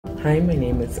Hi, my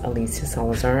name is Alicia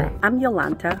Salazar. I'm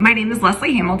Yolanta. My name is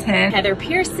Leslie Hamilton. Heather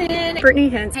Pearson.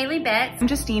 Brittany Hintz. Haley Betts. I'm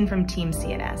Justine from Team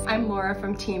CNS. I'm Laura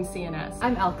from Team CNS.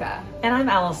 I'm Elka. And I'm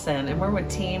Allison, and we're with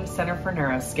Team Center for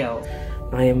Neuro Skills.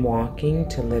 I am walking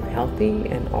to live healthy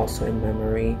and also in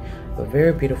memory of a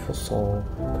very beautiful soul,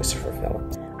 Christopher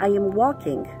Phillips. I am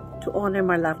walking to honor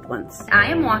my loved ones. I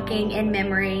am walking in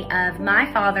memory of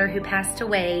my father who passed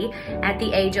away at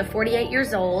the age of 48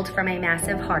 years old from a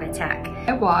massive heart attack.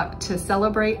 I walk to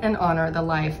celebrate and honor the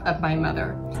life of my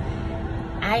mother.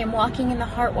 I am walking in the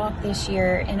Heart Walk this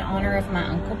year in honor of my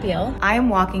Uncle Bill. I am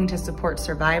walking to support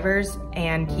survivors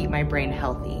and keep my brain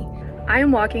healthy. I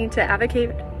am walking to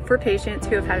advocate for patients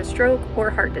who have had a stroke or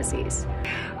heart disease.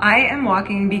 I am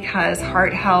walking because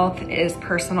heart health is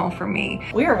personal for me.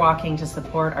 We are walking to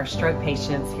support our stroke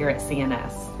patients here at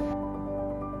CNS.